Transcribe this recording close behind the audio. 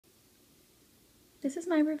This is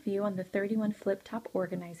my review on the 31 flip top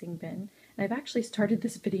organizing bin, and I've actually started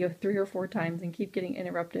this video 3 or 4 times and keep getting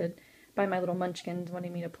interrupted by my little munchkins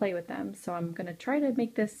wanting me to play with them, so I'm going to try to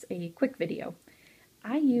make this a quick video.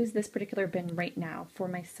 I use this particular bin right now for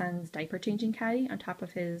my son's diaper changing caddy on top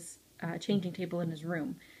of his changing table in his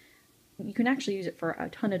room. You can actually use it for a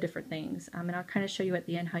ton of different things, and I'll kind of show you at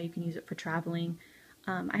the end how you can use it for traveling.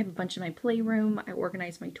 I have a bunch in my playroom, I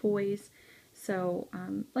organize my toys. So,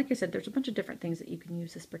 like I said, there's a bunch of different things that you can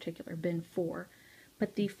use this particular bin for.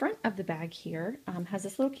 But the front of the bag here has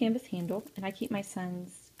this little canvas handle, and I keep my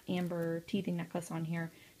son's amber teething necklace on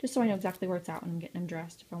here, just so I know exactly where it's at when I'm getting him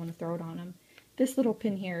dressed, if I want to throw it on him. This little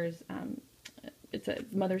pin here is, it's a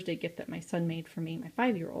Mother's Day gift that my son made for me, my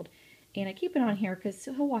 5-year-old. And I keep it on here because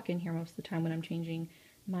he'll walk in here most of the time when I'm changing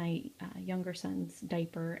my younger son's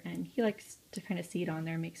diaper, and he likes to kind of see it on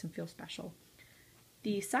there, makes him feel special.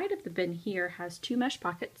 The side of the bin here has 2 mesh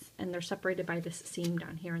pockets, and they're separated by this seam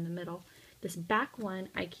down here in the middle. This back one,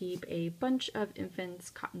 I keep a bunch of infants'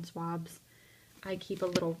 cotton swabs. I keep a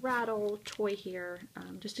little rattle toy here,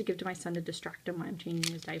 just to give to my son to distract him when I'm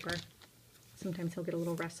changing his diaper. Sometimes he'll get a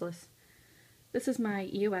little restless. This is my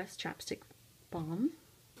EOS chapstick balm.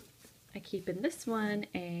 I keep in this one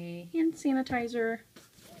a hand sanitizer,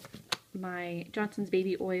 my Johnson's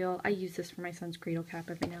baby oil. I use this for my son's cradle cap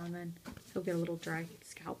every now and then. He'll get a little dry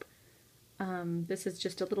scalp. This is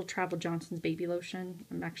just a little travel Johnson's baby lotion.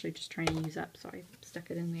 I'm actually just trying to use up, so I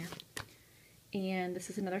stuck it in there. And this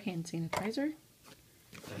is another hand sanitizer.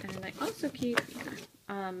 And I also keep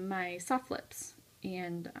my soft lips,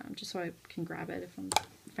 and just so I can grab it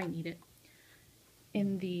if I need it.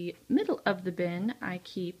 In the middle of the bin, I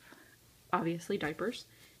keep, obviously, diapers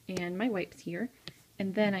and my wipes here.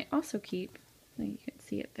 And then I also keep, you can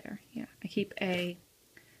see it there, yeah, I keep a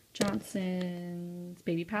Johnson's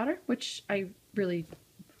baby powder, which I really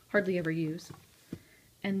hardly ever use.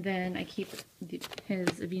 And then I keep his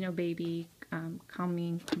Aveeno Baby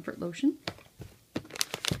Calming Comfort Lotion.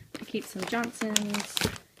 I keep some Johnson's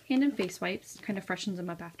hand and face wipes, kind of freshens him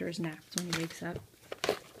up after his naps when he wakes up.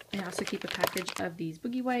 I also keep a package of these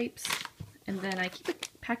boogie wipes, and then I keep a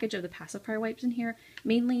package of the pacifier wipes in here.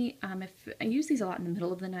 Mainly, if I use these a lot in the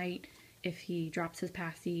middle of the night, if he drops his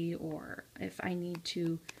passy, or if I need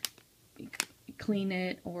to clean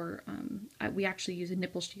it, or we actually use a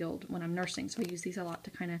nipple shield when I'm nursing, so I use these a lot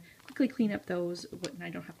to kind of quickly clean up those when I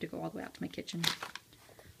don't have to go all the way out to my kitchen.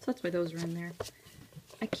 So that's why those are in there.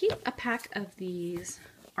 I keep a pack of these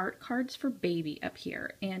art cards for baby up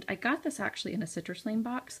here, and I got this actually in a Citrus Lane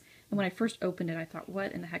box, and when I first opened it I thought,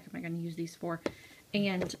 what in the heck am I going to use these for?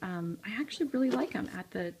 And I actually really like them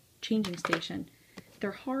at the changing station.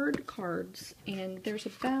 They're hard cards, and there's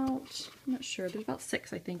about, I'm not sure, there's about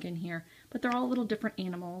 6 I think in here, but they're all little different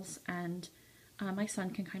animals, and my son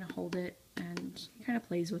can kind of hold it and kind of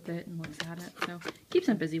plays with it and looks at it, so keeps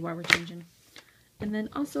him busy while we're changing. And then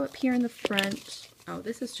also up here in the front, oh,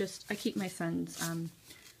 this is just, I keep my son's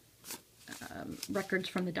records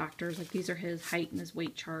from the doctors. Like, these are his height and his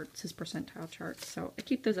weight charts, his percentile charts, so I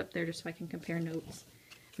keep those up there just so I can compare notes.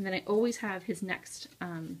 And then I always have his next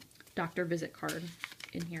doctor visit card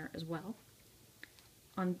in here as well.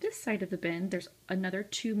 On this side of the bin, there's another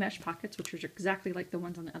 2 mesh pockets, which are exactly like the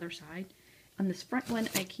ones on the other side. On this front one,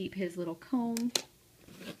 I keep his little comb.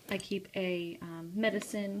 I keep a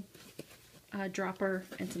medicine dropper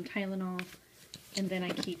and some Tylenol. And then I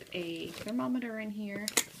keep a thermometer in here.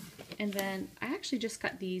 And then I actually just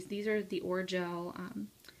got these. These are the Oragel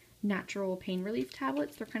natural pain relief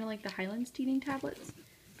tablets. They're kind of like the Highlands teething tablets.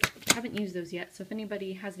 I haven't used those yet, so if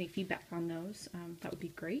anybody has any feedback on those, that would be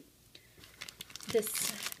great.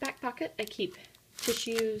 This back pocket, I keep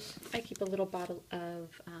tissues. I keep a little bottle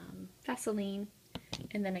of Vaseline,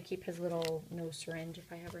 and then I keep his little nose syringe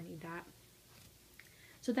if I ever need that.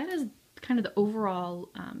 So that is kind of the overall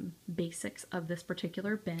basics of this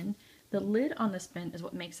particular bin. The lid on this bin is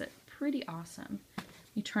what makes it pretty awesome.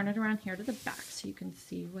 You turn it around here to the back so you can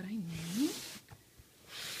see what I mean.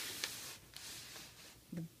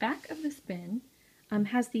 The back of this bin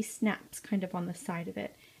has these snaps kind of on the side of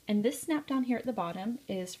it. And this snap down here at the bottom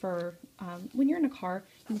is for when you're in a car,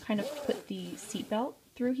 you can kind of put the seat belt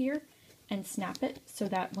through here and snap it so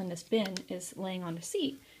that when this bin is laying on the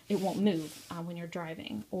seat, it won't move when you're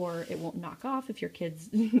driving, or it won't knock off if your kids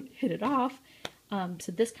hit it off.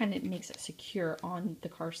 So this kind of makes it secure on the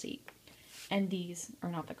car seat. And these are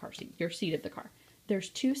not the car seat, your seat of the car. There's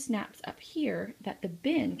 2 snaps up here that the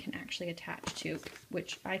bin can actually attach to,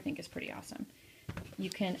 which I think is pretty awesome. You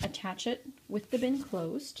can attach it with the bin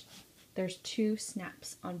closed. There's 2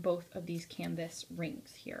 snaps on both of these canvas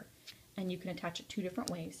rings here, and you can attach it 2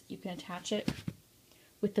 different ways. You can attach it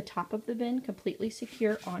with the top of the bin completely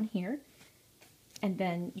secure on here. And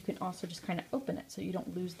then you can also just kind of open it so you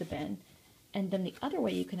don't lose the bin. And then the other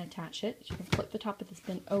way you can attach it is you can flip the top of this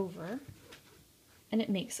bin over, and it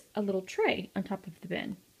makes a little tray on top of the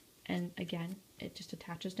bin. And again, it just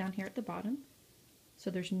attaches down here at the bottom,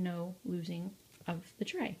 so there's no losing of the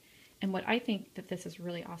tray. And what I think that this is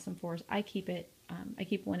really awesome for is I keep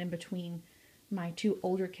one in between my two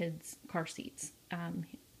older kids' car seats.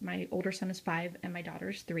 My older son is 5 and my daughter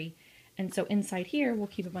is 3. And so inside here, we'll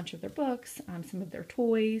keep a bunch of their books, some of their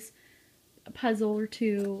toys, a puzzle or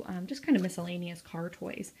two, just kind of miscellaneous car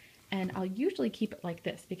toys. And I'll usually keep it like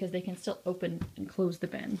this because they can still open and close the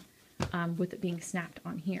bin with it being snapped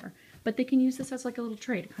on here. But they can use this as like a little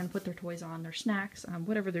tray to kind of put their toys on, their snacks,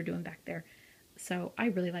 whatever they're doing back there. So I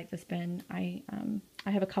really like this bin. I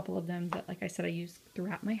have a couple of them that, like I said, I use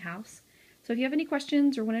throughout my house. So if you have any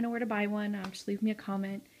questions or want to know where to buy one, just leave me a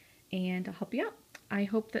comment and I'll help you out. I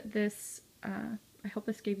hope that this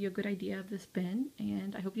gave you a good idea of this bin,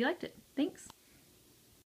 and I hope you liked it. Thanks.